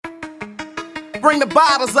bring the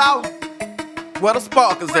bottles out. Where the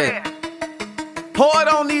sparkers at? Pour it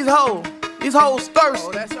on these hoes. These hoes thirsty.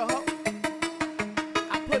 Oh, that's your hoe?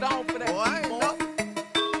 I put on for that. Boy, I ain't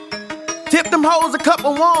know. Tip them hoes a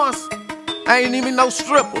couple ones. I ain't even no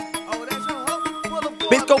stripper. Oh, that's your hoe?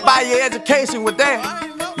 Bitch, go buy your education with that. I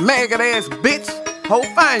ain't know. Maggot ass bitch. Ho,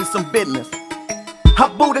 find some business. Her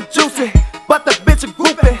booty juicy, but the bitch a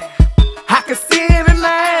groupie. I can see it in the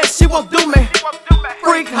ass, she won't do me.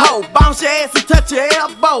 Freak hoe, bounce your ass and touch your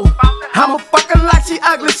elbow. I'ma fuck her like she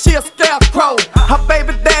ugly, she a scarecrow. Her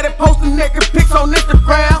baby daddy posting naked pics on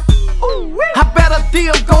Instagram. I bet her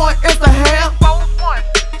deal going Instagram.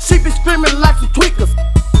 She be screaming like some tweakers.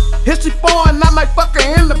 If she foreign, I might fuck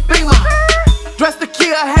her in the Beamer. Dressed to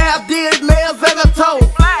kill, hair, did nails and her toes.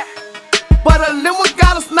 But her limo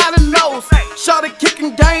got a snotty nose. Shorty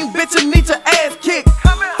kicking game, bitch, you need your ass kicked.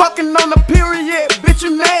 Fucking on the period, bitch,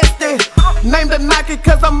 you nasty. Name the Nike,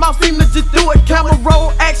 cause I'm off, seem to just do it. Camera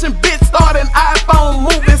roll, action, bitch, starting iPhone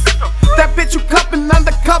movies. That bitch you cupping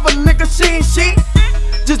undercover, nigga, she ain't shit.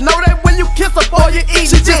 Just know that when you kiss her, boy, you eat.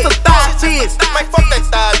 She just a thigh bitch. Might fuck that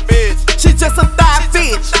thigh bitch. She just a thigh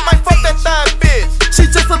bitch. Might fuck that thigh bitch. She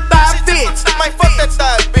just a thigh bitch. Might fuck that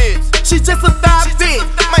thigh bitch. She just a thigh bitch.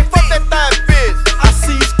 Might fuck that thigh bitch. I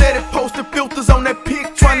see you steady posting filters on that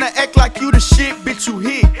pic, tryna act like you the shit, bitch, you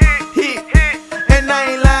hit. And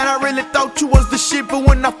I ain't lying, I really thought you was the shit, but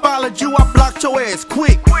when I followed you, I blocked your ass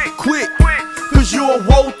quick. Cause you a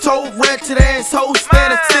woe-toed, ratchet asshole,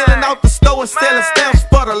 standing stealing out the store and selling stamps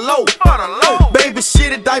for the low. Baby,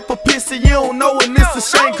 shit, a diaper pissy, you don't know, and it's a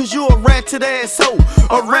shame, cause you a ratchet asshole.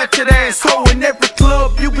 A ratchet asshole. In every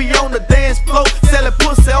club, you be on the dance floor, selling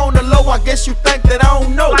pussy on the low. I guess you think that I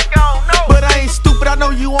don't know. But I ain't stupid, I know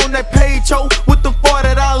you on that page, ho, with them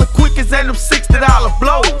 $40 quickies and them $60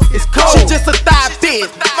 blows. It's cold. She just a thigh bitch.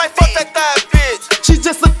 Might fuck that thigh bitch. She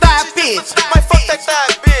just a thigh bitch. Might fuck that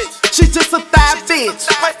thigh bitch. She just a thigh bitch.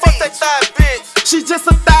 Might fuck that thigh bitch. She just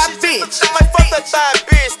a thigh bitch. Might fuck that thigh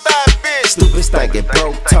bitch. Stupid stinking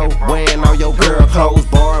broke toe, wearing all your girl clothes,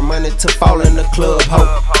 borrowing money to fall in the club,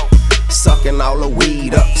 ho. Sucking all the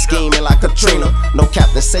weed up, scheming like Katrina. No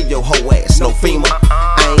captain, say your hoe ass, no FEMA.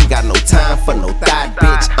 I ain't got no time for no thigh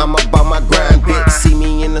bitch. I'm about my grind, bitch. See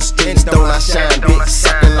me in the streets, don't I shine, bitch.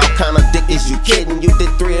 Sucking all kind of dick, is you kidding? You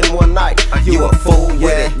did 3 in one night. You a fool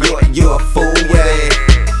with it, you a fool with it.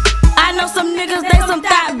 I know some niggas, they some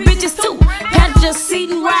thigh bitches too. Passenger seat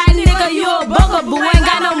and ride, nigga, you a bugaboo. Ain't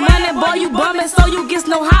got no money, boy, you bumming, so you get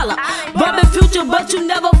no holler. Bumpin' future, but you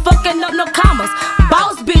never fucking up no commas.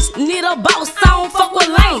 Boss bitch, need a boss, I don't fuck with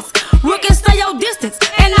lanes. Rookie, stay your distance,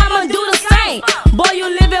 and I'ma do the same. Boy, you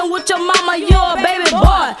living with your mama, you a baby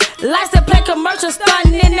boy. License play commercial,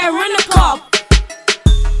 stunting in that rental car.